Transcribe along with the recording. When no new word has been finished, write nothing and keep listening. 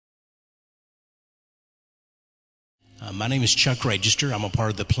My name is Chuck Register. I'm a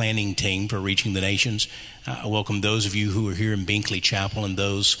part of the planning team for Reaching the Nations. I welcome those of you who are here in Binkley Chapel and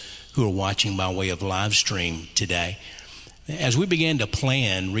those who are watching by way of live stream today. As we began to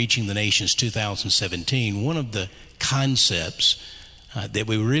plan Reaching the Nations 2017, one of the concepts that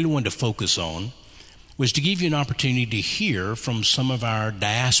we really wanted to focus on was to give you an opportunity to hear from some of our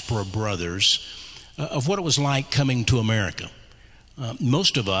diaspora brothers of what it was like coming to America.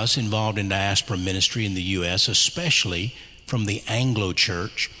 Most of us involved in diaspora ministry in the U.S., especially from the Anglo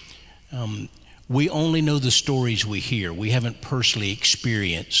Church, we only know the stories we hear. We haven't personally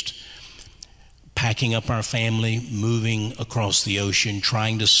experienced packing up our family, moving across the ocean,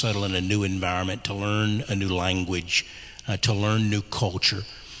 trying to settle in a new environment, to learn a new language, to learn new culture.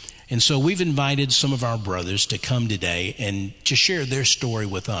 And so we've invited some of our brothers to come today and to share their story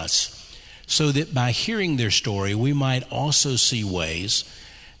with us, so that by hearing their story, we might also see ways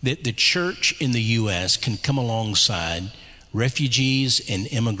that the church in the U.S. can come alongside refugees and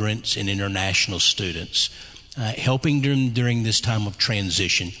immigrants and international students, helping them during this time of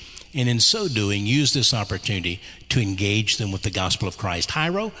transition, and in so doing, use this opportunity to engage them with the gospel of Christ.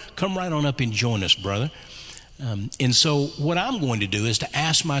 Jairo, come right on up and join us, brother. And so what I'm going to do is to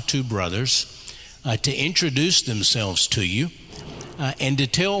ask my two brothers to introduce themselves to you, and to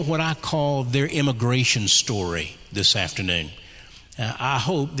tell what I call their immigration story this afternoon. I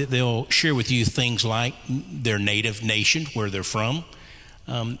hope that they'll share with you things like their native nation, where they're from,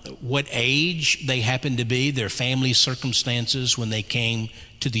 what age they happen to be, their family circumstances when they came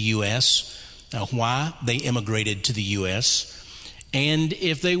to the U.S., why they immigrated to the U.S., and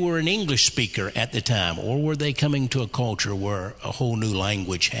if they were an English speaker at the time, or were they coming to a culture where a whole new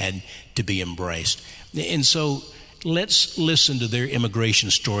language had to be embraced. And so let's listen to their immigration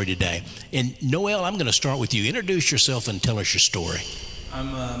story today. And Noel, I'm going to start with you. Introduce yourself and tell us your story.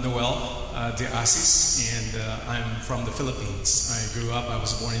 I'm Noel De Asis, and I'm from the Philippines. I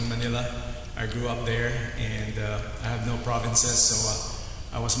was born in Manila. I grew up there, and I have no provinces, so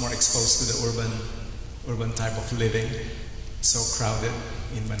I was more exposed to the urban type of living, so crowded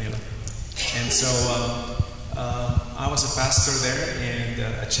in Manila. And so I was a pastor there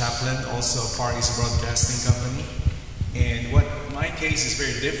and a chaplain, also Far East Broadcasting Company. And my case is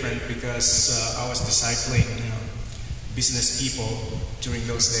very different because I was discipling business people during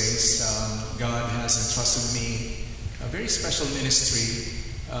those days. God has entrusted me a very special ministry,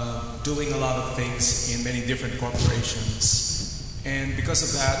 doing a lot of things in many different corporations. And because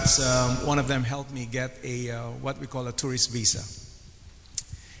of that, one of them helped me get what we call a tourist visa.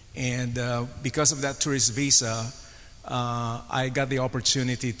 And because of that tourist visa, I got the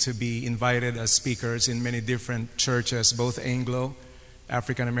opportunity to be invited as speakers in many different churches, both Anglo,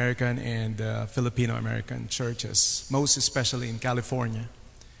 African American, and Filipino American churches, most especially in California.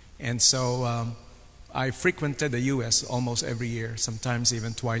 And so I frequented the U.S. almost every year, sometimes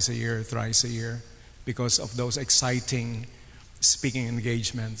even twice a year, thrice a year, because of those exciting speaking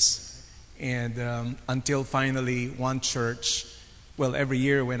engagements. And until finally one church, well, every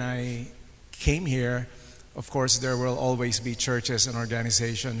year when I came here, of course, there will always be churches and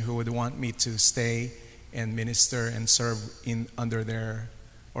organizations who would want me to stay and minister and serve under their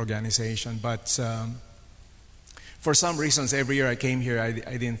organization. But for some reasons, every year I came here,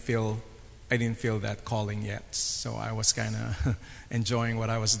 I didn't feel that calling yet. So I was kind of enjoying what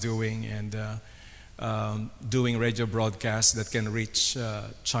I was doing and doing radio broadcasts that can reach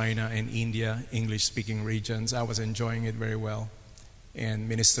China and India, English-speaking regions. I was enjoying it very well, and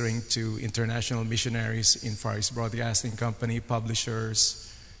ministering to international missionaries in Far East Broadcasting Company,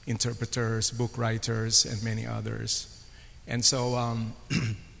 publishers, interpreters, book writers, and many others. And so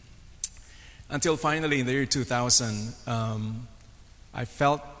until finally in the year 2000, I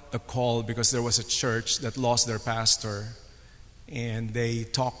felt a call because there was a church that lost their pastor, and they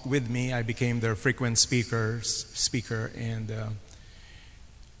talked with me. I became their frequent speaker, and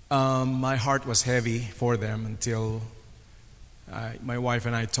my heart was heavy for them until my wife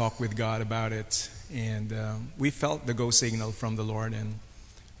and I talked with God about it, and we felt the go signal from the Lord,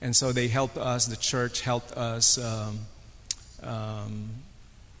 and so they helped us. The church helped us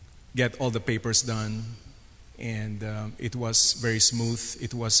get all the papers done, and it was very smooth.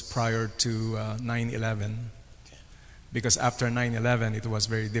 It was prior to 9/11, because after 9/11 it was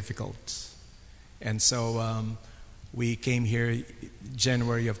very difficult, and so we came here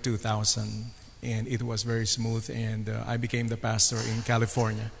January of 2000. And it was very smooth, and I became the pastor in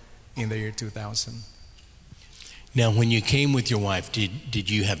California in the year 2000. Now, when you came with your wife, did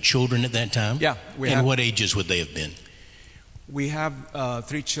you have children at that time? Yeah. And what ages would they have been? We have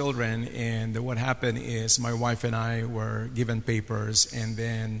 3 children, and what happened is my wife and I were given papers, and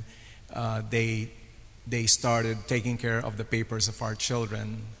then they they started taking care of the papers of our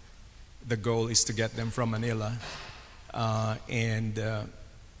children. The goal is to get them from Manila. And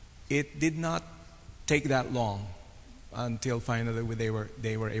it did not take that long until finally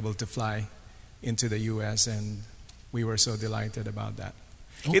they were able to fly into the U.S., and we were so delighted about that.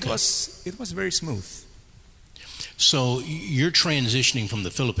 Okay. It was very smooth. So you're transitioning from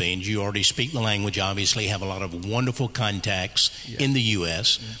the Philippines. You already speak the language, obviously, have a lot of wonderful contacts in the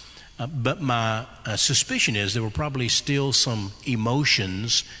U.S. But my suspicion is there were probably still some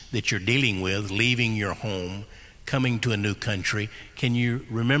emotions that you're dealing with, leaving your home, coming to a new country. Can you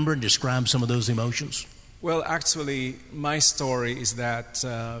remember and describe some of those emotions? Well, actually, my story is that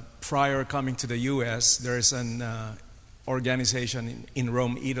prior coming to the U.S., there's an organization in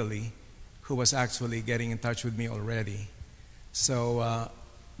Rome, Italy, who was actually getting in touch with me already. So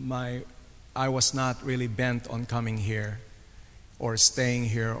I was not really bent on coming here or staying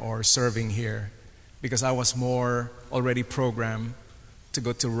here or serving here, because I was more already programmed to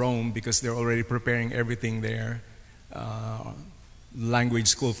go to Rome because they're already preparing everything there, language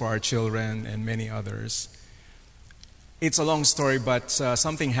school for our children and many others. It's a long story, but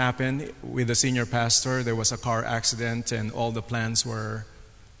something happened with the senior pastor. There was a car accident and all the plans were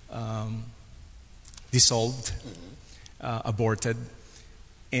dissolved, aborted.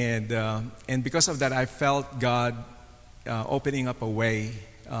 And because of that, I felt God opening up a way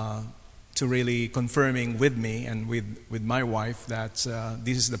to really confirming with me and with my wife that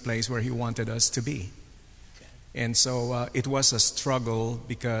this is the place where He wanted us to be. And so it was a struggle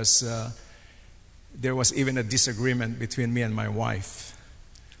because there was even a disagreement between me and my wife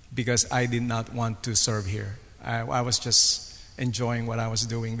because I did not want to serve here. I was just enjoying what I was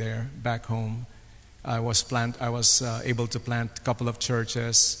doing there back home. I was able to plant a couple of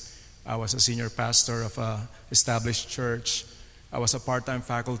churches. I was a senior pastor of an established church. I was a part-time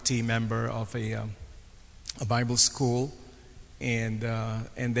faculty member of a Bible school, and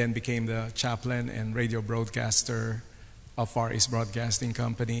then became the chaplain and radio broadcaster of Far East Broadcasting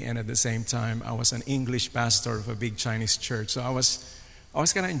Company. And at the same time, I was an English pastor of a big Chinese church. So I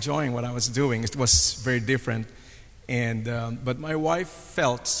was kind of enjoying what I was doing. It was very different. But my wife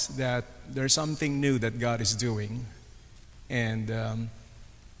felt that there's something new that God is doing. And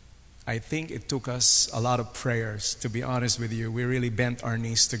I think it took us a lot of prayers, to be honest with you. We really bent our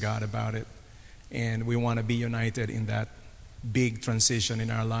knees to God about it. And we want to be united in that big transition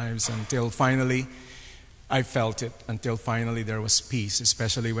in our lives until finally, I felt it, until finally there was peace,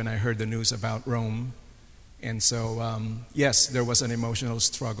 especially when I heard the news about Rome. And so, yes, there was an emotional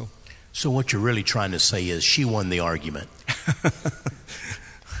struggle. So what you're really trying to say is she won the argument.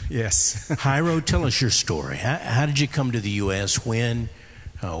 Yes. Jairo, tell us your story. How did you come to the U.S.? When?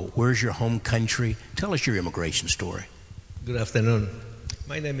 Where's your home country? Tell us your immigration story. Good afternoon.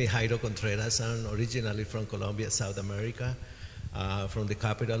 My name is Jairo Contreras. I'm originally from Colombia, South America, from the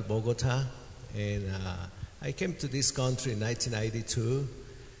capital, Bogota. And I came to this country in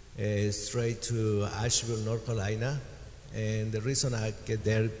 1992, straight to Asheville, North Carolina. And the reason I get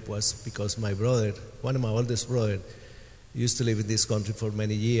there was because my brother, one of my oldest brothers, used to live in this country for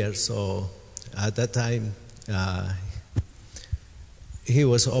many years. So at that time, he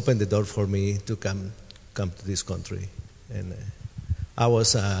was opened the door for me to come to this country. And I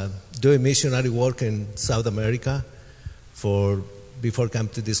was doing missionary work in South America before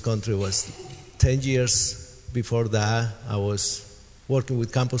coming to this country. Was 10 years before that. I was working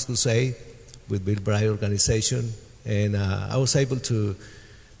with Campus Crusade, with Bill Bright organization. And I was able to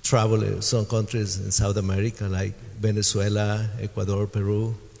travel in some countries in South America, like Venezuela, Ecuador,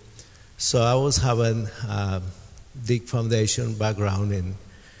 Peru. So I was having a deep foundation background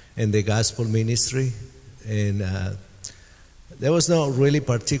in the gospel ministry. And there was no really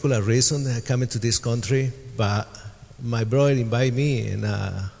particular reason I came into this country, but my brother invited me, and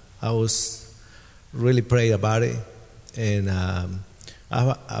I was really praying about it. And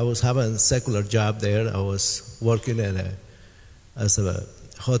I was having a secular job there. I was working as a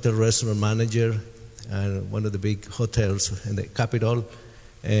hotel restaurant manager at one of the big hotels in the capital.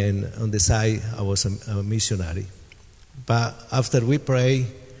 And on the side, I was a missionary. But after we prayed,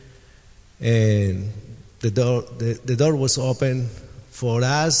 and the door was open for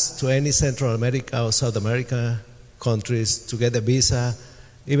us to any Central America or South America countries to get a visa,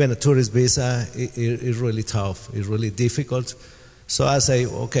 even a tourist visa. It's really tough. It's really difficult. So I say,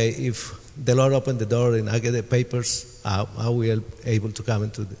 okay, if the Lord opened the door and I get the papers, I will be able to come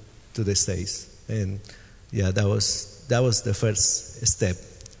into the States. And yeah, that was the first step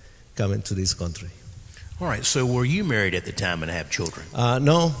coming to this country. All right. So were you married at the time and have children?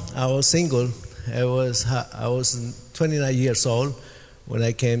 No, I was single. I was 29 years old when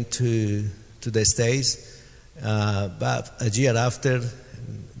I came to the States. But a year after,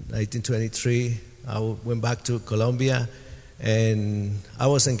 1923, I went back to Colombia, and I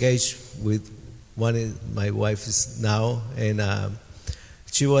was engaged with one my wife is now, and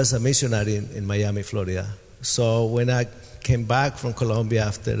she was a missionary in Miami, Florida. So when I came back from Colombia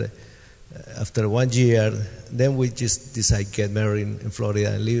after 1 year, then we just decided to get married in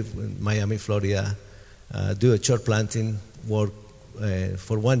Florida and live in Miami, Florida, do a church planting work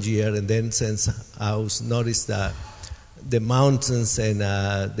for 1 year, and then since I was noticed that the mountains and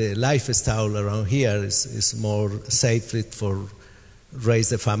the lifestyle around here is more safe for raise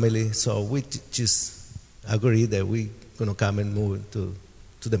the family, so we just agreed that we're going to come and move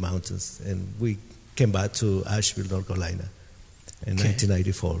to the mountains, and we came back to Asheville, North Carolina in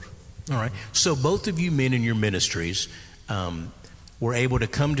 1994. All right. So both of you men in your ministries were able to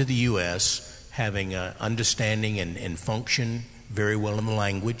come to the U.S. having understanding and function very well in the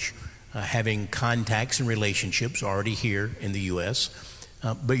language, having contacts and relationships already here in the U.S.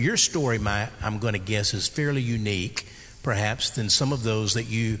 But your story, I'm going to guess, is fairly unique, perhaps, than some of those that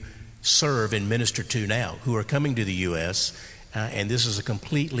you serve and minister to now who are coming to the U.S., and this is a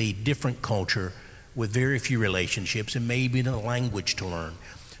completely different culture with very few relationships and maybe no language to learn.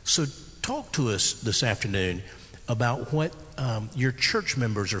 So talk to us this afternoon about what your church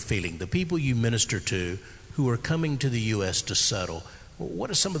members are feeling, the people you minister to who are coming to the U.S. to settle. What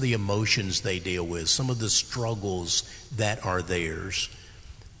are some of the emotions they deal with, some of the struggles that are theirs?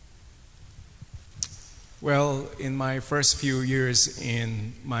 Well, in my first few years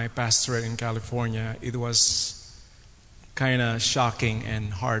in my pastorate in California, it was kind of shocking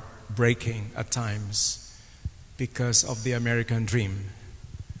and heartbreaking at times because of the American dream.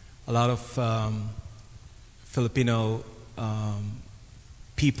 A lot of Filipino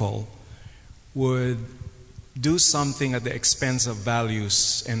people would do something at the expense of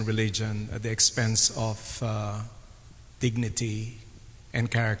values and religion, at the expense of dignity and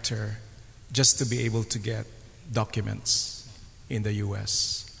character, just to be able to get documents in the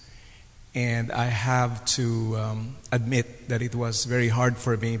U.S. And I have to admit that it was very hard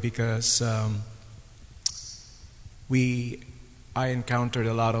for me because I encountered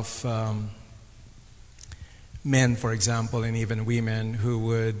a lot of men, for example, and even women who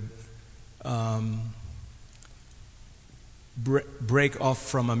would break off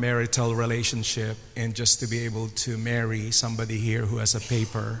from a marital relationship and just to be able to marry somebody here who has a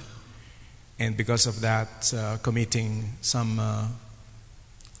paper, and because of that committing some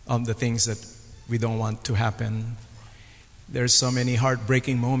of the things that we don't want to happen. There's so many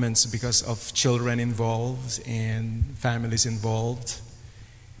heartbreaking moments because of children involved and families involved.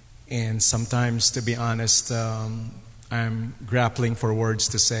 And sometimes, to be honest, I'm grappling for words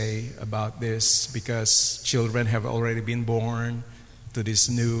to say about this because children have already been born to this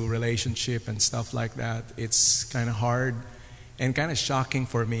new relationship and stuff like that. It's kind of hard and kind of shocking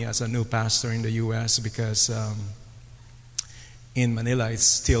for me as a new pastor in the U.S. because in Manila it's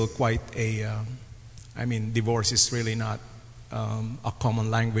still quite divorce is really not a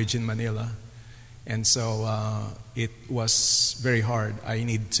common language in Manila. And so it was very hard. I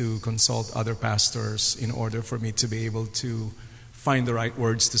need to consult other pastors in order for me to be able to find the right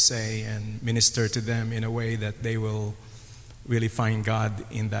words to say and minister to them in a way that they will really find God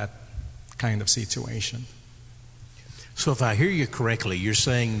in that kind of situation. So if I hear you correctly, you're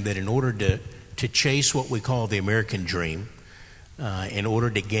saying that in order to chase what we call the American dream, in order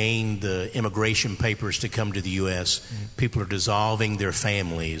to gain the immigration papers to come to the U.S., people are dissolving their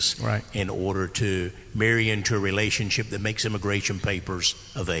families in order to marry into a relationship that makes immigration papers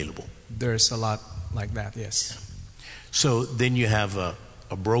available. There's a lot like that, yes. So then you have a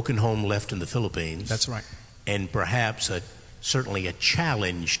broken home left in the Philippines. That's right. And perhaps certainly a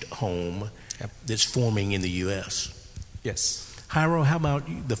challenged home that's forming in the U.S. Yes. Jairo, how about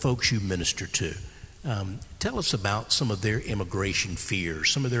the folks you minister to? Tell us about some of their immigration fears,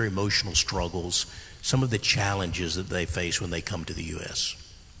 some of their emotional struggles, some of the challenges that they face when they come to the U.S.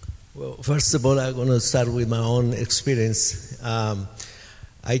 Well, first of all, I'm going to start with my own experience.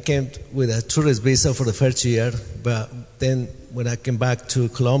 I came with a tourist visa for the first year, but then when I came back to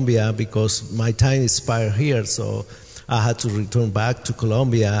Colombia, because my time expired here, so I had to return back to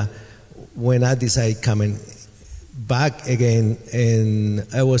Colombia. When I decided coming back again, and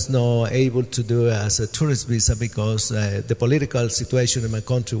I was not able to do it as a tourist visa because the political situation in my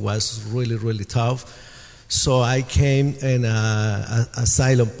country was really, really tough. So I came in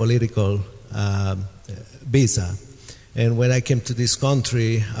asylum political visa. And when I came to this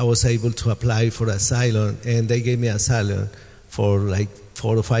country, I was able to apply for asylum, and they gave me asylum for like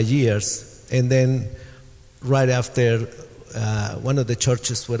 4 or 5 years. And then right after one of the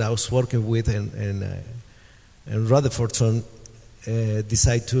churches where I was working with in Rutherfordton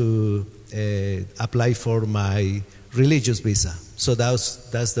decided to apply for my religious visa. So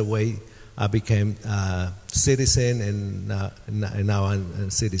that's the way I became a citizen, and now I'm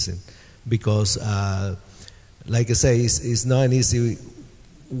a citizen. Because, like I say, it's not an easy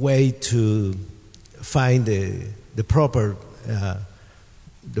way to find the proper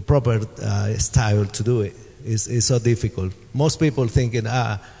style to do it. It's so difficult. Most people thinking,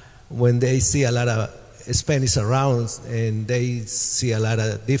 when they see a lot of Spanish around and they see a lot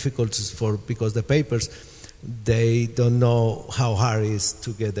of difficulties because the papers, they don't know how hard it is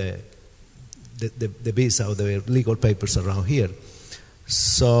to get the visa or the legal papers around here.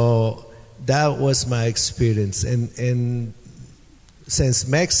 So that was my experience. And since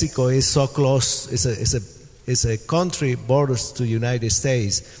Mexico is so close, it's a country borders to the United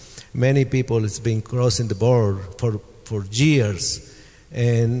States, many people has been crossing the border for years.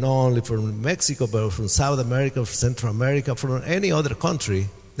 And not only from Mexico, but from South America, from Central America, from any other country.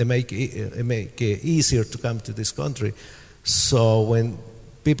 They make it easier to come to this country. So when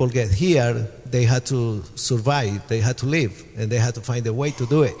people get here, they had to survive, they had to live, and they had to find a way to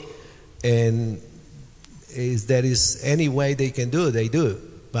do it. And if there is any way they can do it, they do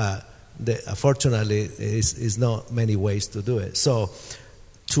it. But unfortunately, is not many ways to do it. So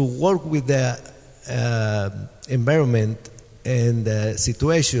to work with the environment and the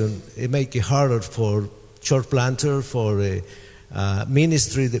situation, it makes it harder for church planter, for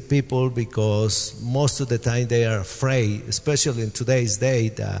ministry the people, because most of the time they are afraid, especially in today's day,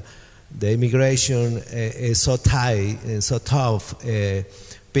 the immigration is so tight and so tough.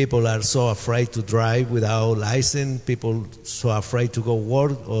 People are so afraid to drive without license. People so afraid to go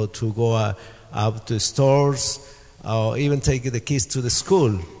work or to go out to stores or even take the kids to the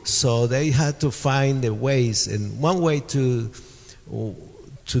school. So they had to find the ways, and one way to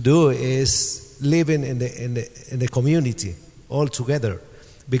do is living in the community all together,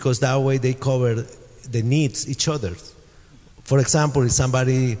 because that way they cover the needs each other. For example, if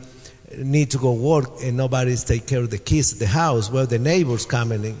somebody need to go work and nobody's take care of the kids at the house, well, the neighbors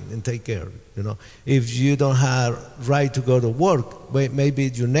come in and take care. If you don't have right to go to work, maybe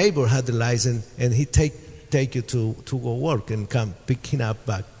your neighbor had the license and he take you to go work and come picking up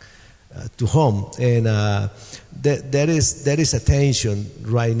back to home. And there is a tension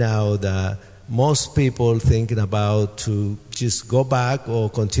right now that most people thinking about to just go back or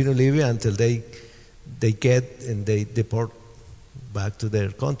continue living until they get and they deport back to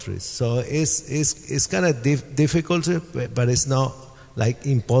their countries. So it's kind of difficult, but it's not like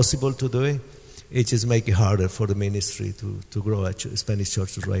impossible to do it. It just makes it harder for the ministry to grow at Spanish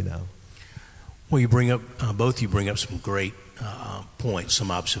churches right now. Well, both you bring up some great points,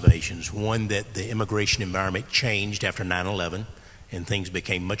 some observations. One, that the immigration environment changed after 9/11, and things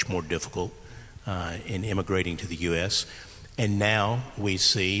became much more difficult in immigrating to the U.S. And now we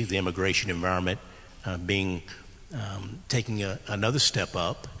see the immigration environment taking another step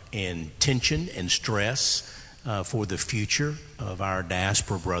up in tension and stress for the future of our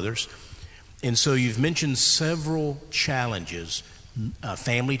diaspora brothers. And so you've mentioned several challenges,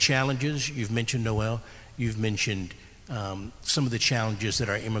 family challenges. You've mentioned, Noel. You've mentioned some of the challenges that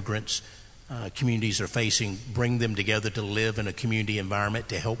our immigrants communities are facing, bring them together to live in a community environment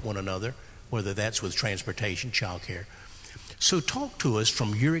to help one another, whether that's with transportation, childcare. So talk to us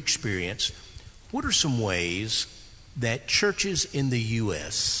from your experience. What are some ways that churches in the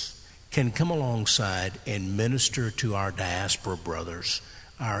U.S. can come alongside and minister to our diaspora brothers,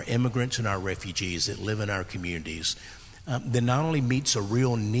 our immigrants and our refugees that live in our communities, that not only meets a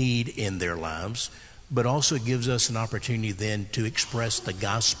real need in their lives, but also gives us an opportunity then to express the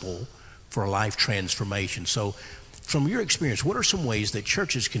gospel for a life transformation? So from your experience, what are some ways that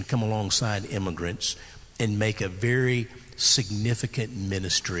churches can come alongside immigrants and make a very significant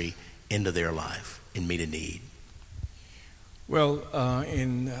ministry into their life and meet a need? Well,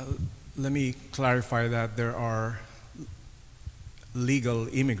 let me clarify that there are legal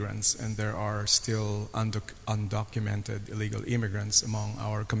immigrants and there are still undocumented illegal immigrants among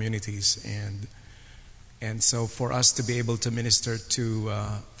our communities. And so for us to be able to minister to,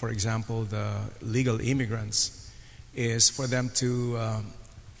 for example, the legal immigrants, is for them to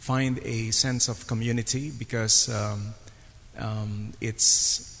find a sense of community, because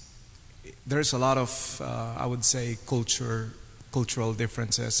there's a lot of, I would say, cultural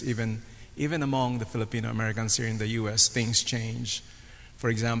differences. Even among the Filipino Americans here in the U.S., things change. For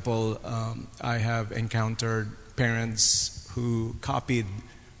example, I have encountered parents who copied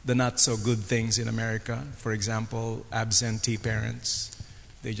the not so good things in America. For example, absentee parents.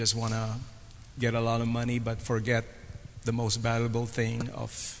 They just want to get a lot of money but forget the most valuable thing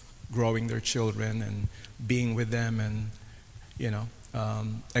of growing their children and being with them and,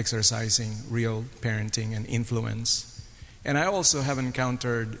 exercising real parenting and influence. And I also have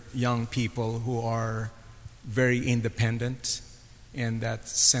encountered young people who are very independent, and that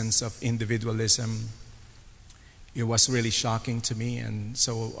sense of individualism, it was really shocking to me. And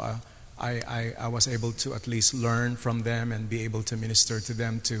so I was able to at least learn from them and be able to minister to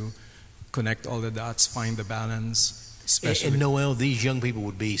them to connect all the dots, find the balance. Especially. And Noel, these young people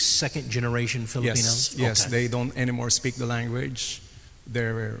would be second-generation Filipinos? Yes, okay. They don't anymore speak the language.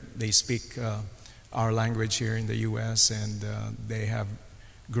 They speak our language here in the U.S., and they have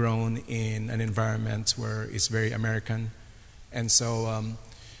grown in an environment where it's very American. And so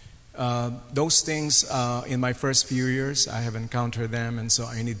those things, in my first few years, I have encountered them, and so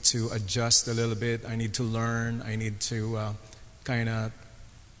I need to adjust a little bit. I need to learn. I need to kind of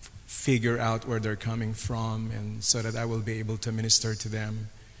figure out where they're coming from, and so that I will be able to minister to them.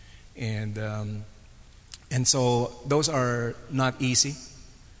 And so those are not easy.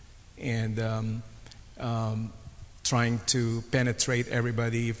 And trying to penetrate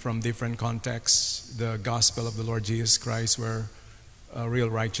everybody from different contexts, the gospel of the Lord Jesus Christ, where real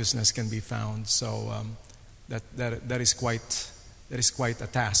righteousness can be found. So that is quite a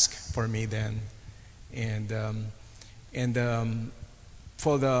task for me then.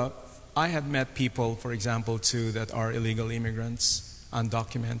 I have met people, for example, too, that are illegal immigrants,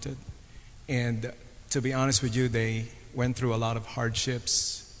 undocumented, and to be honest with you, they went through a lot of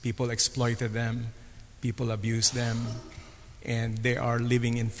hardships. People exploited them, people abused them, and they are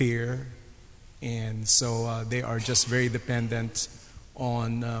living in fear, and so they are just very dependent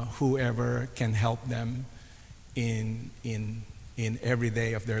on whoever can help them in every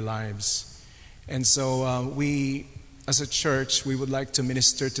day of their lives. And so we, as a church, we would like to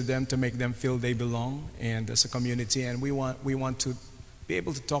minister to them to make them feel they belong, and as a community, and we want to be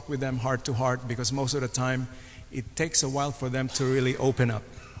able to talk with them heart to heart, because most of the time it takes a while for them to really open up.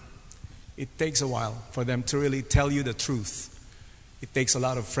 It takes a while for them to really tell you the truth. It takes a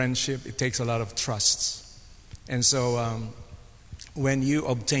lot of friendship. It takes a lot of trust. And so when you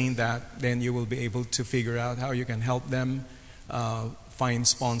obtain that, then you will be able to figure out how you can help them find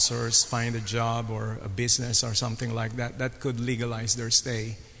sponsors, find a job or a business or something like that that could legalize their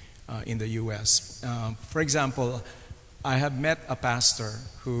stay in the U.S. For example, I have met a pastor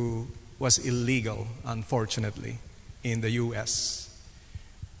who was illegal, unfortunately, in the U.S.,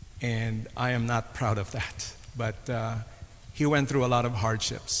 and I am not proud of that. But he went through a lot of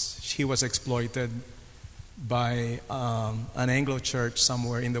hardships. He was exploited by an Anglo church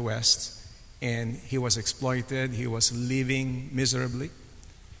somewhere in the West, and he was exploited. He was living miserably.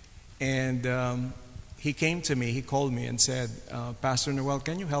 And he came to me, he called me and said, Pastor Noel,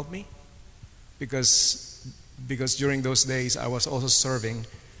 can you help me? Because during those days I was also serving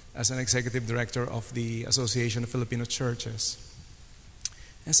as an executive director of the Association of Filipino Churches.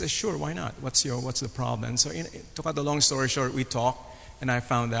 I said, sure, why not? What's the problem? And so, to cut the long story short, we talked, and I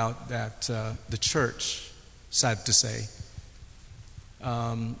found out that the church, sad to say,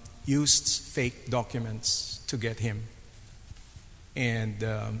 used fake documents to get him, and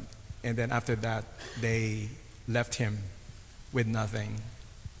then after that, they left him with nothing,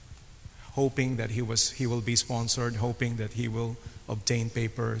 hoping that he will be sponsored, hoping that he will obtain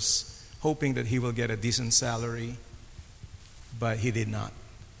papers, hoping that he will get a decent salary, but he did not.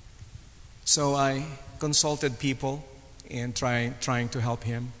 So I consulted people and trying to help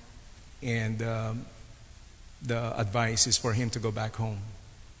him, and the advice is for him to go back home.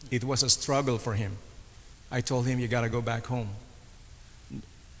 It was a struggle for him. I told him, you got to go back home.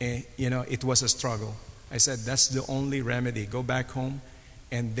 And, it was a struggle. I said, that's the only remedy. Go back home,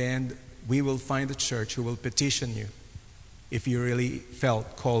 and then we will find a church who will petition you if you really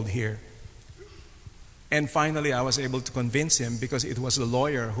felt called here. And finally, I was able to convince him, because it was the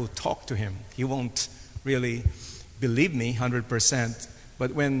lawyer who talked to him. He won't really believe me 100%,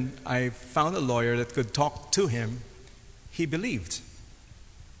 but when I found a lawyer that could talk to him, he believed.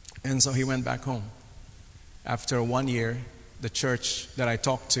 And so he went back home. After 1 year, the church that I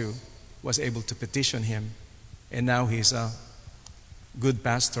talked to was able to petition him, and now he's a good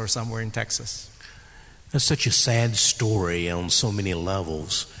pastor somewhere in Texas. That's such a sad story on so many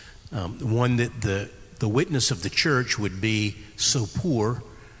levels. One that the witness of the church would be so poor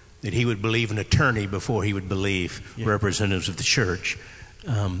that he would believe an attorney before he would believe representatives of the church.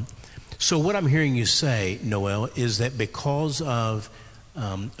 So what I'm hearing you say, Noel, is that because of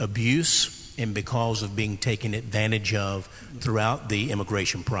abuse and because of being taken advantage of throughout the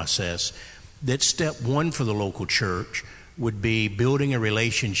immigration process, that step one for the local church would be building a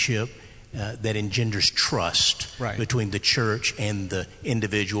relationship that engenders trust between the church and the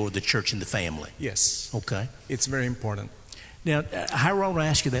individual, or the church and the family. Yes. Okay. It's very important. Now, Hiram, I want to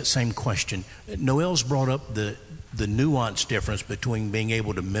ask you that same question. Noel's brought up the nuanced difference between being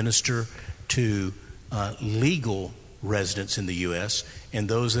able to minister to legal residents in the U.S. and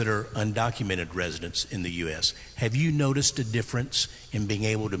those that are undocumented residents in the U.S. Have you noticed a difference in being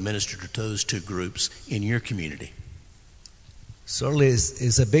able to minister to those two groups in your community? Certainly,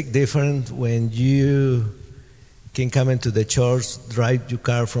 it's a big difference when you can come into the church, drive your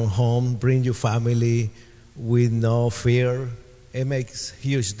car from home, bring your family with no fear. It makes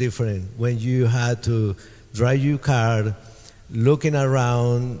huge difference when you had to drive your car, looking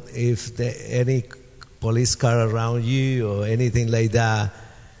around if any police car around you or anything like that.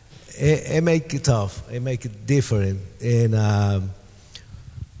 It make it tough. It make it different. And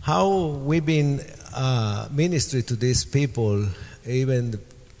how we've been ministry to these people, even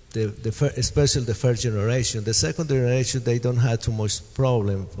especially the first generation. The second generation, they don't have too much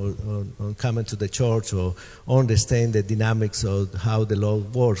problem on coming to the church or understand the dynamics of how the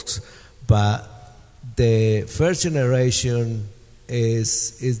Lord works. But the first generation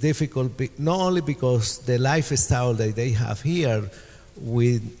is difficult, not only because the lifestyle that they have here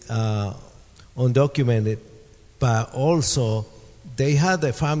with undocumented, but also they had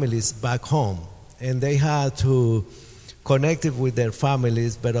their families back home, and they had to connect with their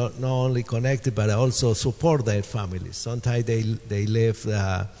families, but not only connected, but also support their families. Sometimes they leave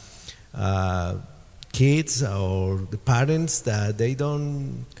kids or the parents that they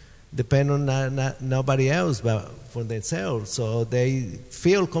don't depend on nobody else but for themselves. So they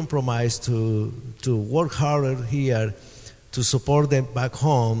feel compromised to work harder here to support them back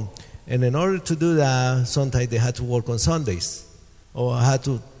home. And in order to do that, sometimes they had to work on Sundays or had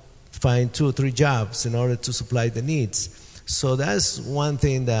to find 2 or 3 jobs in order to supply the needs. So that's one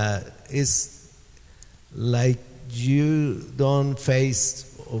thing that is like you don't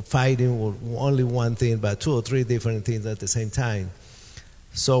face or fighting with only one thing, but 2 or 3 different things at the same time.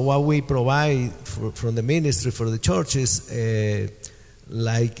 So what we provide from the ministry for the churches,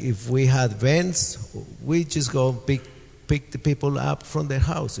 like if we had events, we just go pick the people up from their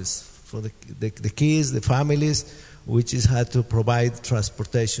houses, from the kids, the families. We just had to provide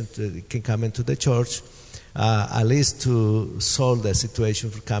transportation can come into the church, at least to solve the situation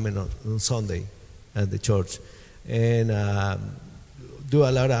for coming on Sunday at the church. And do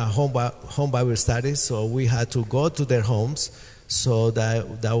a lot of home Bible studies, so we had to go to their homes so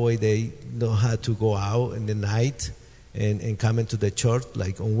that way they don't have to go out in the night and come into the church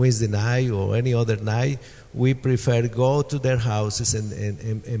like on Wednesday night or any other night. We prefer go to their houses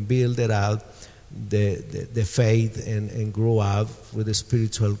and build it out, the faith and grow up with the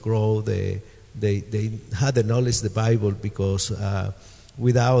spiritual growth. They had the knowledge of the Bible, because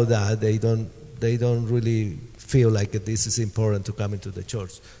without that they don't really feel like this is important to come into the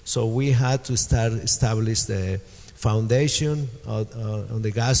church. So we had to establish the foundation on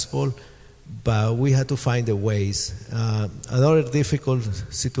the gospel, but we had to find the ways. Another difficult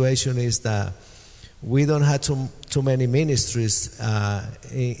situation is that we don't have too many ministries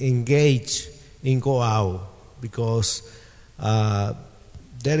engage in go out, because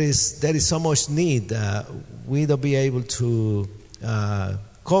there is so much need that we don't be able to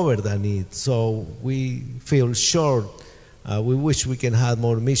cover that need. So we feel short. We wish we can have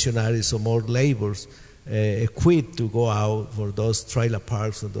more missionaries or more laborers equipped to go out for those trailer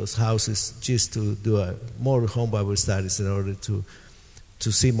parks and those houses, just to do more home Bible studies in order to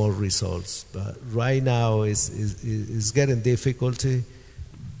see more results. But right now it's getting difficulty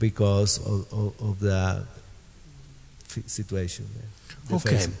because of the situation.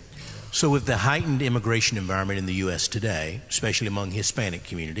 Okay. So with the heightened immigration environment in the U.S. today, especially among Hispanic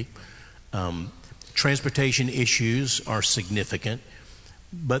community, transportation issues are significant,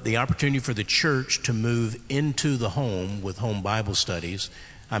 but the opportunity for the church to move into the home with home Bible studies,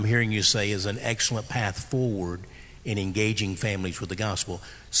 I'm hearing you say, is an excellent path forward in engaging families with the gospel.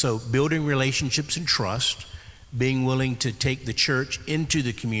 So building relationships and trust, being willing to take the church into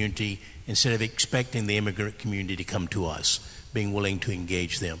the community instead of expecting the immigrant community to come to us, being willing to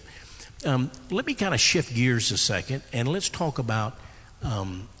engage them. Let me kind of shift gears a second, and let's talk about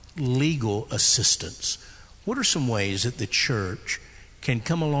legal assistance. What are some ways that the church can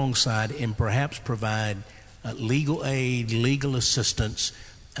come alongside and perhaps provide legal aid, legal assistance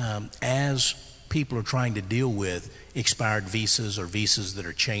as people are trying to deal with expired visas or visas that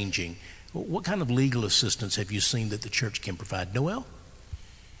are changing? What kind of legal assistance have you seen that the church can provide? Noel?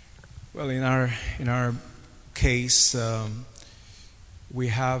 Well, in our case, we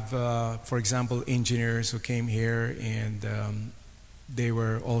have, for example, engineers who came here, and they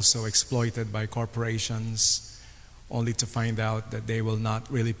were also exploited by corporations, only to find out that they will not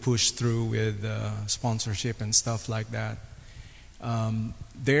really push through with sponsorship and stuff like that.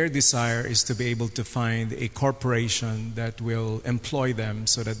 Their desire is to be able to find a corporation that will employ them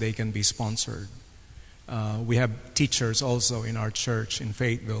so that they can be sponsored. We have teachers also in our church in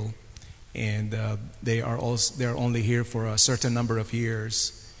Fayetteville, and they're only here for a certain number of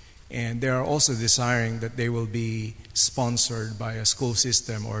years. And they are also desiring that they will be sponsored by a school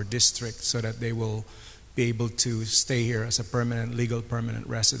system or district so that they will be able to stay here as a legal permanent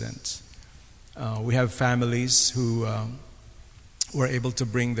resident. We have families who were able to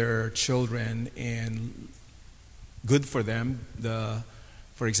bring their children, and good for them.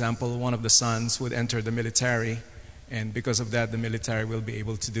 For example, one of the sons would enter the military, and because of that, the military will be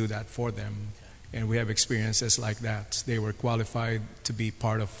able to do that for them. And we have experiences like that. They were qualified to be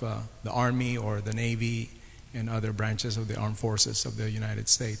part of the Army or the Navy and other branches of the armed forces of the United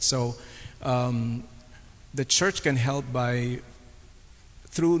States. So the church can help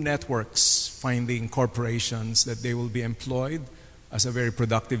through networks, finding corporations that they will be employed as a very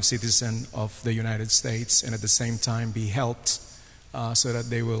productive citizen of the United States, and at the same time be helped so that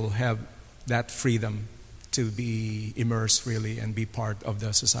they will have that freedom to be immersed really and be part of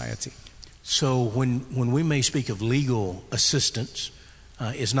the society. So when we may speak of legal assistance,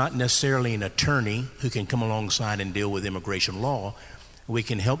 it's not necessarily an attorney who can come alongside and deal with immigration law. We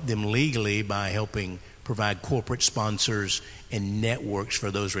can help them legally by helping provide corporate sponsors and networks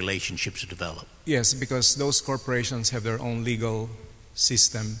for those relationships to develop. Yes, because those corporations have their own legal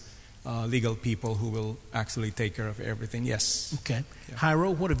system, legal people who will actually take care of everything. Yes. Okay. Yeah.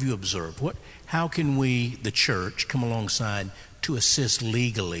 Jairo, what have you observed? How can we, the church, come alongside to assist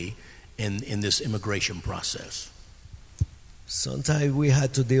legally in this immigration process? Sometimes we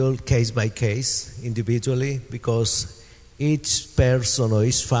had to deal case by case, individually, because each person or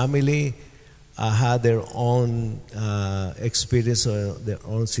each family had their own experience or their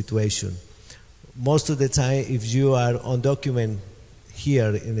own situation. Most of the time, if you are undocumented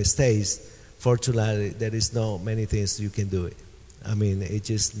here in the States, fortunately, there is no many things you can do. I mean, it's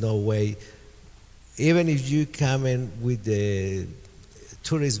just no way. Even if you come in with the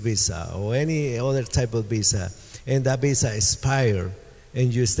tourist visa or any other type of visa, and that visa expires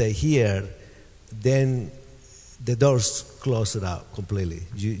and you stay here, then the doors close it out completely.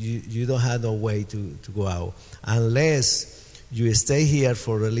 You don't have no way to go out unless you stay here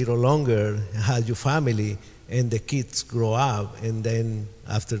for a little longer, have your family, and the kids grow up, and then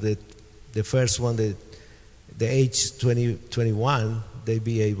after the first one, the age 21, they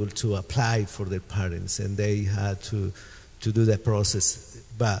be able to apply for their parents, and they had to do that process.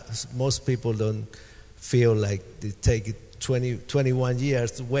 But most people don't feel like they take 21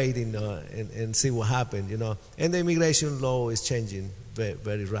 years waiting and see what happened, And the immigration law is changing very,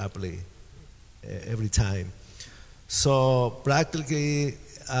 very rapidly every time. So practically,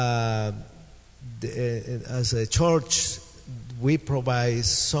 as a church, we provide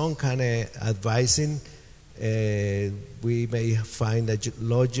some kind of advising. We may find a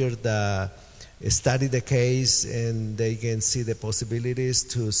lawyer that study the case, and they can see the possibilities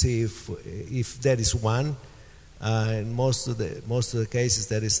to see if there is one. In most of the cases,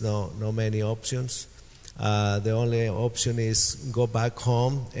 there is no many options. The only option is go back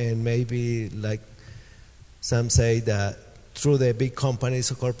home, and maybe, like some say, that through the big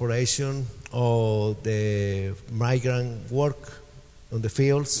companies or corporation or the migrant work on the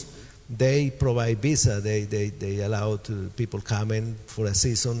fields, they provide visa. They allow people come in for a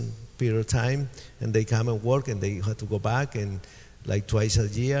season period of time, and they come and work, and they have to go back, and like twice a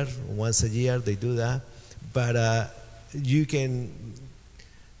year, once a year, they do that. But you can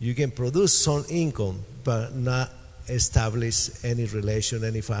produce some income, but not establish any relation,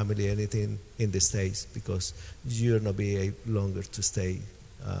 any family, anything in the States, because you'll not be able longer to stay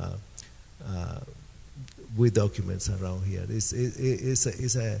with documents around here.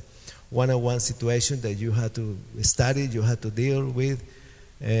 It's a one-on-one situation that you have to study, you have to deal with,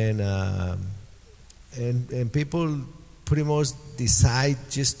 and people pretty much decide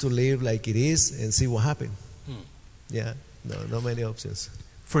just to live like it is and see what happens. Yeah, no many options.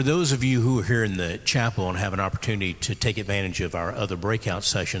 For those of you who are here in the chapel and have an opportunity to take advantage of our other breakout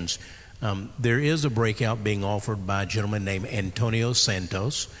sessions, there is a breakout being offered by a gentleman named Antonio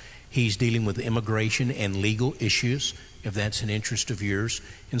Santos. He's dealing with immigration and legal issues, if that's an interest of yours.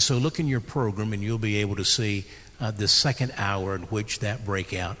 And so look in your program, and you'll be able to see the second hour in which that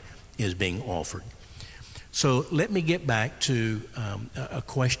breakout is being offered. So let me get back to a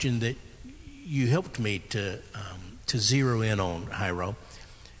question that you helped me to zero in on, Jairo.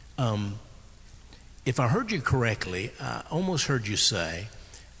 if I heard you correctly, I almost heard you say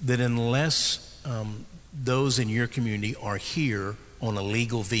that unless those in your community are here on a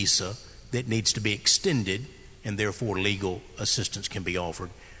legal visa that needs to be extended and therefore legal assistance can be offered,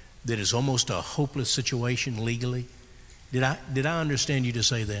 that it's almost a hopeless situation legally. Did I understand you to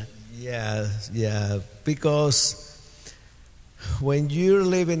say that? Yeah, because when you're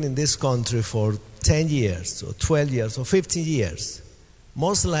living in this country for 10 years or 12 years or 15 years,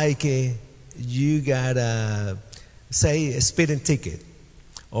 most likely you got say a speeding ticket,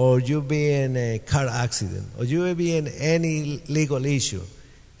 or you be in a car accident, or you will be in any legal issue.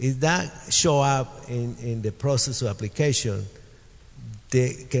 If that show up in the process of application,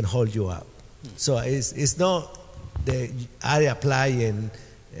 they can hold you up. So it's not that I apply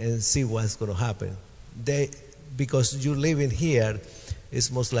and see what's going to happen. Because you're living here, it's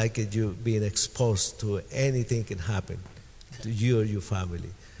most likely you being exposed to anything can happen to you or your family.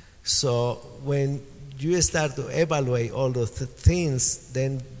 So when you start to evaluate all those things,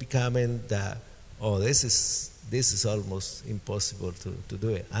 then becoming that, this is almost impossible to do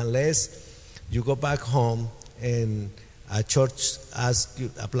it. Unless you go back home and a church asks you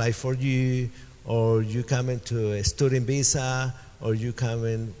to apply for you, or you come into a student visa, or you come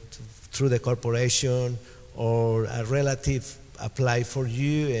in through the corporation, or a relative apply for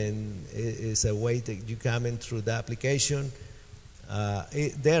you, and it's a way that you come in through the application.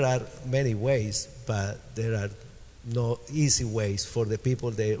 There are many ways, but there are no easy ways for the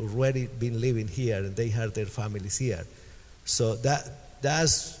people that already been living here and they have their families here. So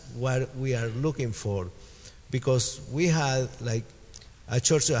that's what we are looking for, because we had like a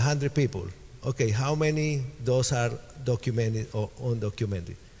church of 100 people. Okay, how many those are documented or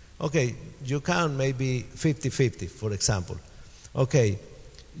undocumented? Okay, you count maybe 50-50, for example. Okay,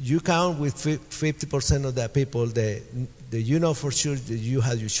 you count with 50% of the people that you know for sure that you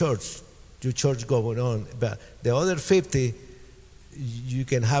have your church going on, but the other 50, you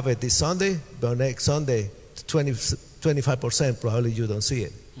can have it this Sunday, but next Sunday, 25% probably you don't see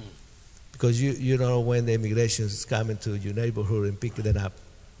it. Because you know when the immigration is coming to your neighborhood and picking it up.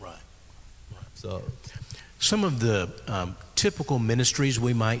 Right. So, some of the typical ministries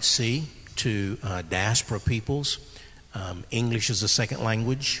we might see to diaspora peoples, English as a second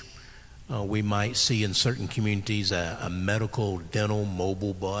language. We might see in certain communities a medical, dental,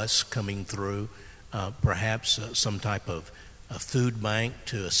 mobile bus coming through, perhaps some type of a food bank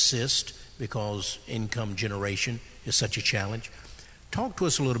to assist because income generation is such a challenge. Talk to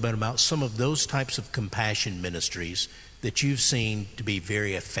us a little bit about some of those types of compassion ministries that you've seen to be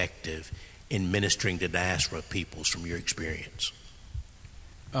very effective in ministering to diaspora peoples from your experience.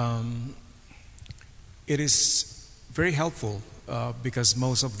 It is very helpful because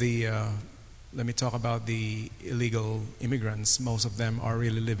most of the, let me talk about the illegal immigrants, most of them are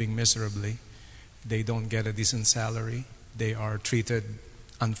really living miserably. They don't get a decent salary. They are treated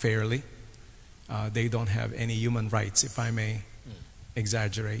unfairly. They don't have any human rights, if I may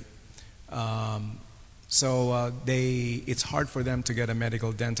exaggerate. So it's hard for them to get a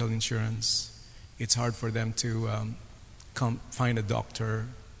medical dental insurance. It's hard for them to come find a doctor,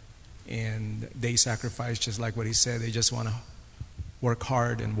 and they sacrifice, just like what he said. They just want to work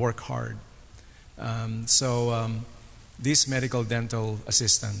hard and work hard. So this medical dental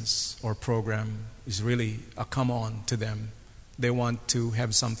assistance or program is really a come on to them. They want to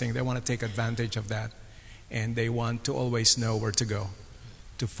have something. They want to take advantage of that, and they want to always know where to go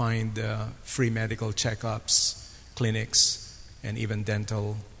to find free medical checkups, clinics, and even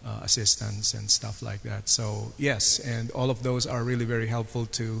dental assistance and stuff like that. So yes, and all of those are really very helpful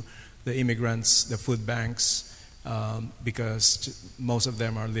to the immigrants, the food banks, because most of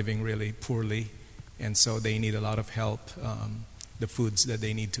them are living really poorly, and so they need a lot of help, the foods that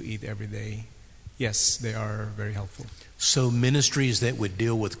they need to eat every day. Yes, they are very helpful. So ministries that would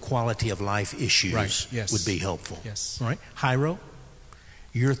deal with quality of life issues would be helpful. Yes. All right. Jairo,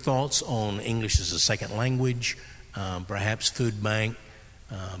 your thoughts on English as a second language, perhaps food bank,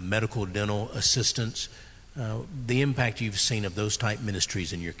 medical dental assistance, the impact you've seen of those type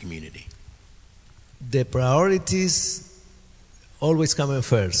ministries in your community? The priorities always come in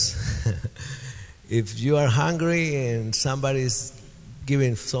first. If you are hungry and somebody's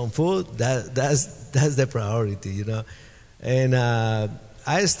giving some food, that's the priority, you know. And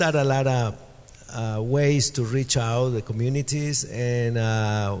I start a lot of ways to reach out the communities, and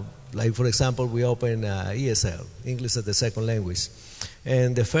like for example, we open ESL, English as the second language,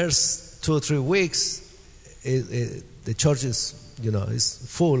 and the first 2 or 3 weeks, the church is, is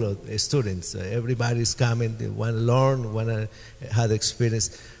full of students. Everybody's coming, they want to learn, want to have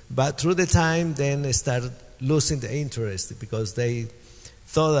experience. But through the time, then they start losing the interest because they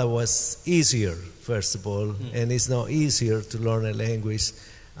thought that was easier, first of all, and it's not easier to learn a language.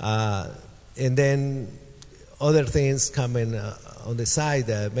 And then other things coming on the side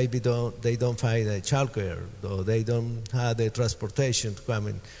that maybe they don't find a childcare, or they don't have the transportation to come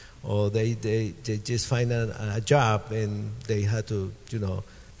in, or they just find a job and they have to,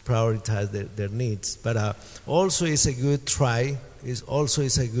 prioritize their needs. But also it's a good try. It's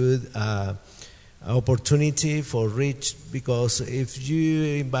a good opportunity for reach, because if you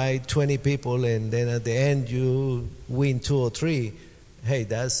invite 20 people and then at the end you win 2 or 3, hey,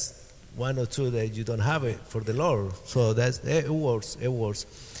 that's 1 or 2 that you don't have it for the Lord. So it works.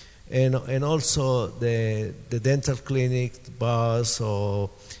 And also the dental clinic, bus,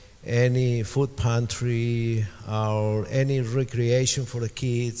 or any food pantry, or any recreation for the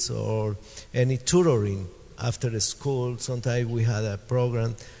kids, or any tutoring after the school. Sometimes we had a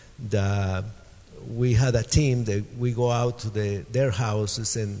program that we had a team that we go out to their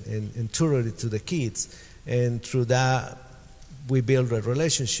houses and tutor it to the kids. And through that, we build a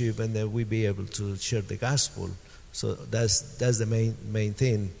relationship, and then we be able to share the gospel. So that's the main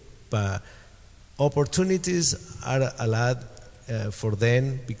thing. But opportunities are a lot for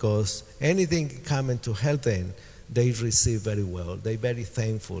them, because anything coming to help them, they receive very well. They're very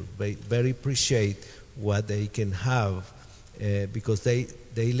thankful. They very appreciate what they can have, because they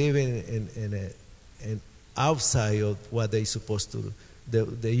live in outside of what they supposed to.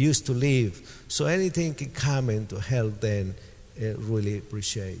 They used to live. So anything can come in to help them. Really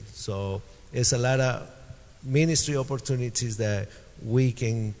appreciate. So it's a lot of ministry opportunities that we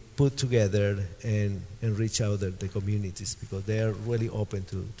can put together and reach out to the communities, because they are really open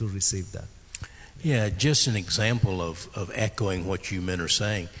to receive that. Yeah, just an example of echoing what you men are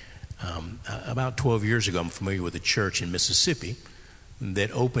saying. About 12 years ago, I'm familiar with a church in Mississippi that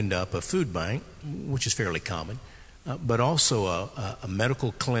opened up a food bank, which is fairly common, but also a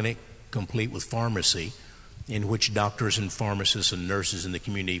medical clinic complete with pharmacy, in which doctors and pharmacists and nurses in the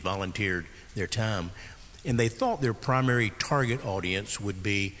community volunteered their time. And they thought their primary target audience would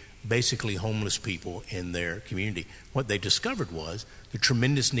be basically homeless people in their community. What they discovered was the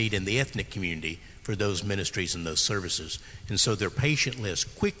tremendous need in the ethnic community for those ministries and those services. And so their patient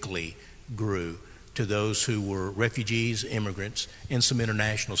list quickly grew to those who were refugees, immigrants, and some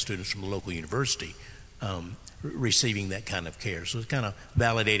international students from the local university receiving that kind of care. So it's kind of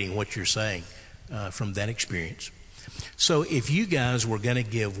validating what you're saying from that experience. So if you guys were going to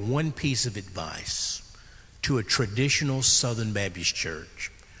give one piece of advice to a traditional Southern Baptist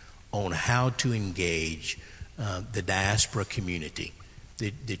church on how to engage the diaspora community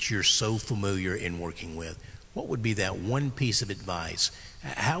that you're so familiar in working with, what would be that one piece of advice?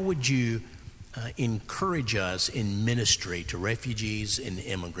 How would you encourage us in ministry to refugees and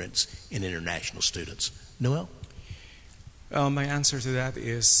immigrants and international students? Noel? My answer to that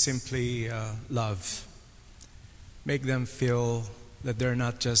is simply love. Make them feel that they're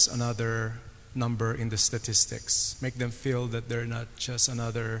not just another number in the statistics. Make them feel that they're not just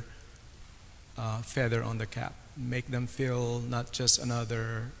another feather on the cap. Make them feel not just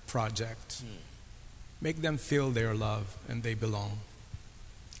another project. Make them feel they're loved and they belong.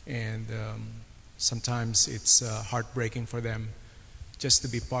 And sometimes it's heartbreaking for them just to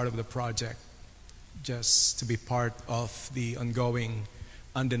be part of the project, just to be part of the ongoing,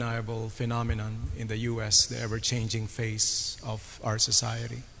 undeniable phenomenon in the U.S., the ever-changing face of our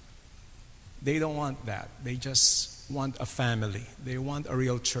society. They don't want that. They just want a family. They want a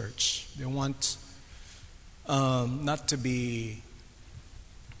real church. They want not to be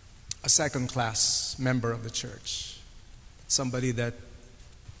a second-class member of the church, somebody that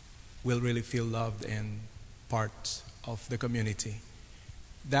will really feel loved and part of the community.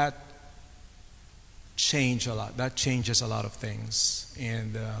 That change a lot. That changes a lot of things.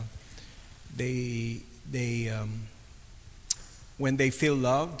 And when they feel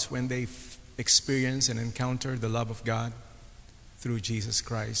loved, when they experience and encounter the love of God through Jesus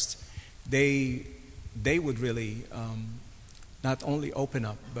Christ, they would really not only open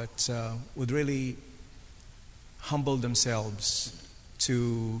up, but would really humble themselves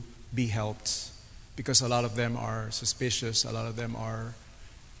to be helped, because a lot of them are suspicious. A lot of them are,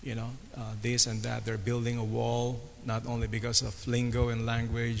 this and that. They're building a wall, not only because of lingo and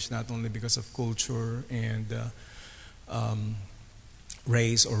language, not only because of culture and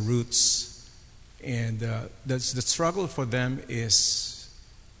race or roots. And the struggle for them is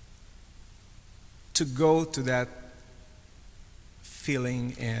to go to that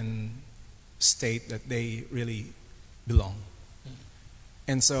feeling and state that they really belong.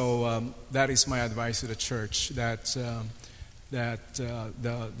 And so that is my advice to the church, that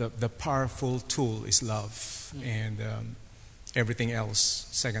the powerful tool is love. And everything else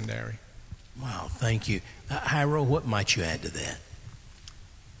secondary. Wow, thank you. Jairo, what might you add to that?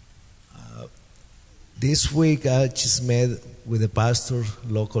 This week I just met with a pastor,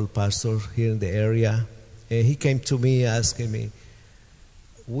 local pastor here in the area, and he came to me asking me,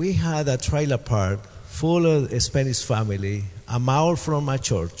 we had a trailer park full of a Spanish family, a mile from my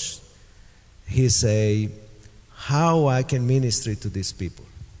church. He said, how I can minister to these people,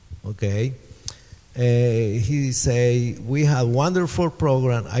 okay? He said, we have a wonderful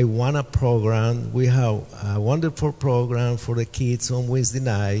program. I want a program. We have a wonderful program for the kids on Wednesday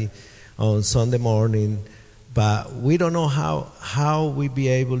night, on Sunday morning, but we don't know how we be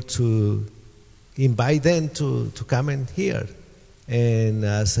able to invite them to come in here. And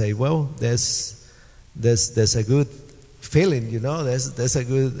I say, well, there's a good feeling, you know, there's a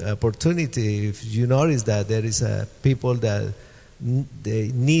good opportunity. If you notice that there is people that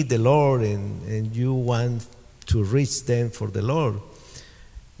they need the Lord and you want to reach them for the Lord.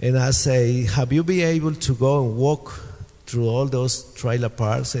 And I say, have you been able to go and walk through all those trailer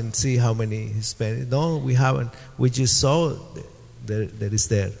parks and see how many Hispanic? No, we haven't. We just saw that is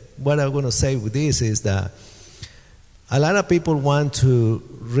there. What I'm going to say with this is that a lot of people want to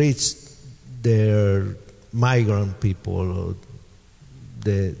reach their migrant people or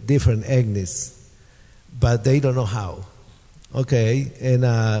the different ethnics, but they don't know how. Okay, and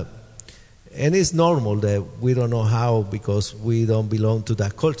it's normal that we don't know how because we don't belong to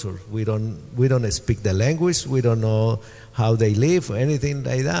that culture. We don't speak the language. We don't know how they live or anything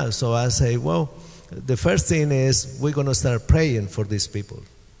like that. So I say, well, the first thing is we're going to start praying for these people.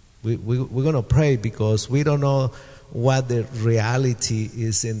 We're going to pray because we don't know what the reality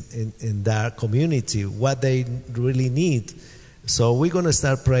is in that community, what they really need. So we're going to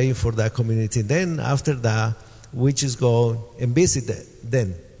start praying for that community. Then after that, we just go and visit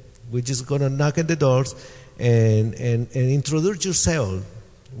them. We're just going to knock at the doors and introduce yourself.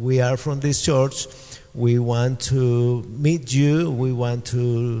 We are from this church. We want to meet you. We want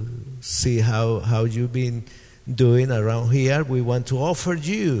to see how you've been doing around here. We want to offer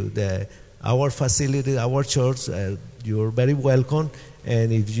you our facility, our church. You're very welcome.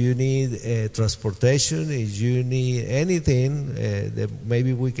 And if you need transportation, if you need anything, that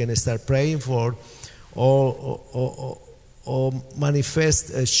maybe we can start praying for, or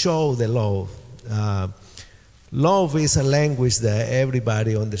manifest, show the love. Love is a language that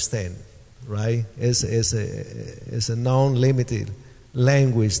everybody understands, right? It's a non-limited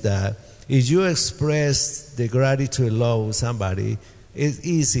language that if you express the gratitude and love of somebody, it's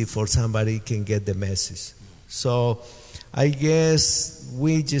easy for somebody can get the message. So I guess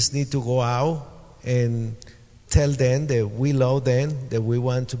we just need to go out and tell them that we love them, that we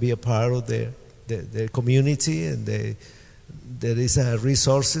want to be a part of their community, and there is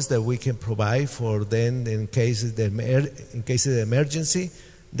resources that we can provide for them in case of the emergency.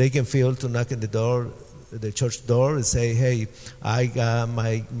 They can feel to knock at the church door, and say, "Hey, I got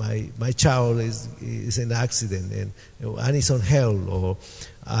my child is in an accident, and I need some help, or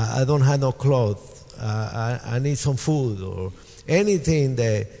I don't have no clothes. I need some food," or anything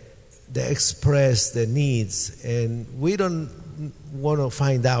that express the needs. And we don't want to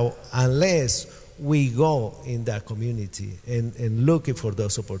find out unless we go in that community and looking for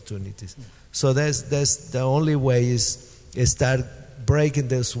those opportunities. So that's the only way is start breaking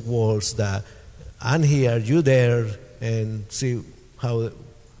those walls that I'm here, you there, and see how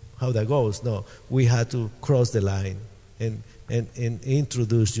that goes. No, we have to cross the line and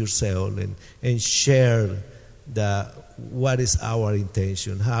introduce yourself and share what is our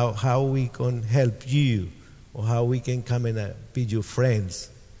intention, how we can help you, or how we can come and be your friends.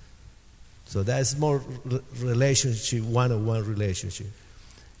 So that's more relationship, one-on-one relationship.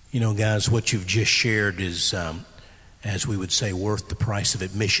 You know, guys, what you've just shared is, as we would say, worth the price of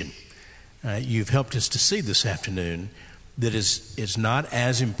admission. You've helped us to see this afternoon that it's not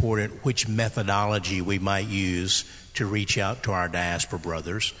as important which methodology we might use to reach out to our diaspora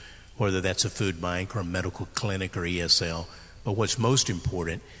brothers, whether that's a food bank or a medical clinic or ESL. But what's most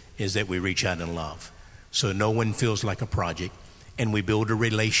important is that we reach out in love. So no one feels like a project, and we build a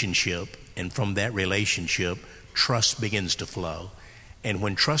relationship, and from that relationship, trust begins to flow. And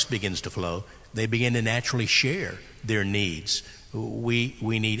when trust begins to flow, they begin to naturally share their needs. We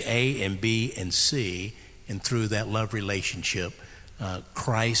need A and B and C, and through that love relationship,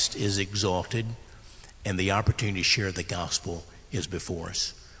 Christ is exalted, and the opportunity to share the gospel is before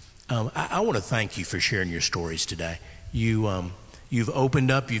us. I want to thank you for sharing your stories today. You've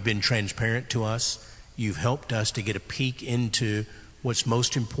opened up, you've been transparent to us, you've helped us to get a peek into what's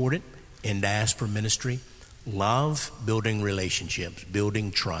most important in diaspora ministry: love, building relationships,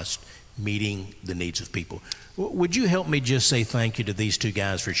 building trust, meeting the needs of people. Would you help me just say thank you to these two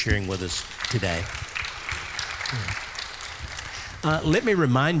guys for sharing with us today? Let me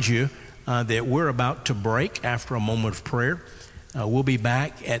remind you that we're about to break after a moment of prayer. We'll be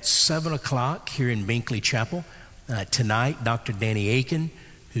back at 7 o'clock here in Binkley Chapel. Tonight, Dr. Danny Aiken,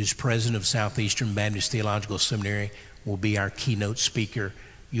 who's president of Southeastern Baptist Theological Seminary, will be our keynote speaker.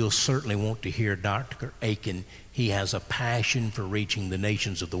 You'll certainly want to hear Dr. Aiken. He has a passion for reaching the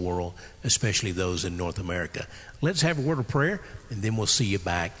nations of the world, especially those in North America. Let's have a word of prayer, and then we'll see you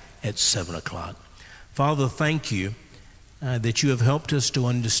back at 7 o'clock. Father, thank you that you have helped us to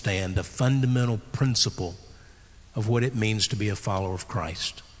understand the fundamental principle of what it means to be a follower of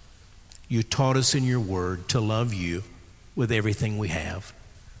Christ. You taught us in your word to love you with everything we have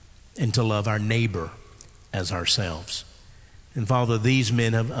and to love our neighbor as ourselves. And Father, these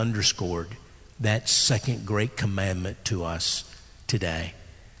men have underscored that second great commandment to us today,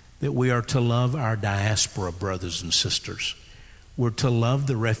 that we are to love our diaspora brothers and sisters. We're to love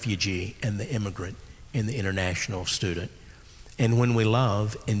the refugee and the immigrant and the international student. And when we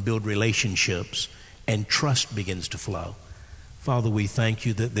love and build relationships and trust begins to flow, Father, we thank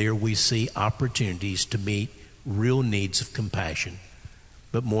you that there we see opportunities to meet real needs of compassion.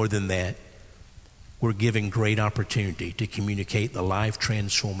 But more than that, we're given great opportunity to communicate the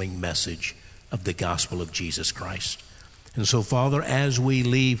life-transforming message of the gospel of Jesus Christ. And so, Father, as we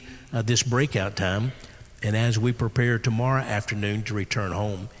leave this breakout time and as we prepare tomorrow afternoon to return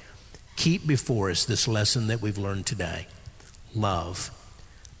home, keep before us this lesson that we've learned today. Love.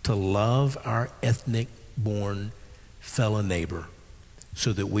 To love our ethnic-born fellow neighbor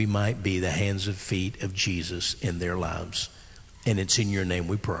so that we might be the hands and feet of Jesus in their lives. And it's in your name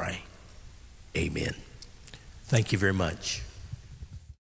we pray. Amen. Thank you very much.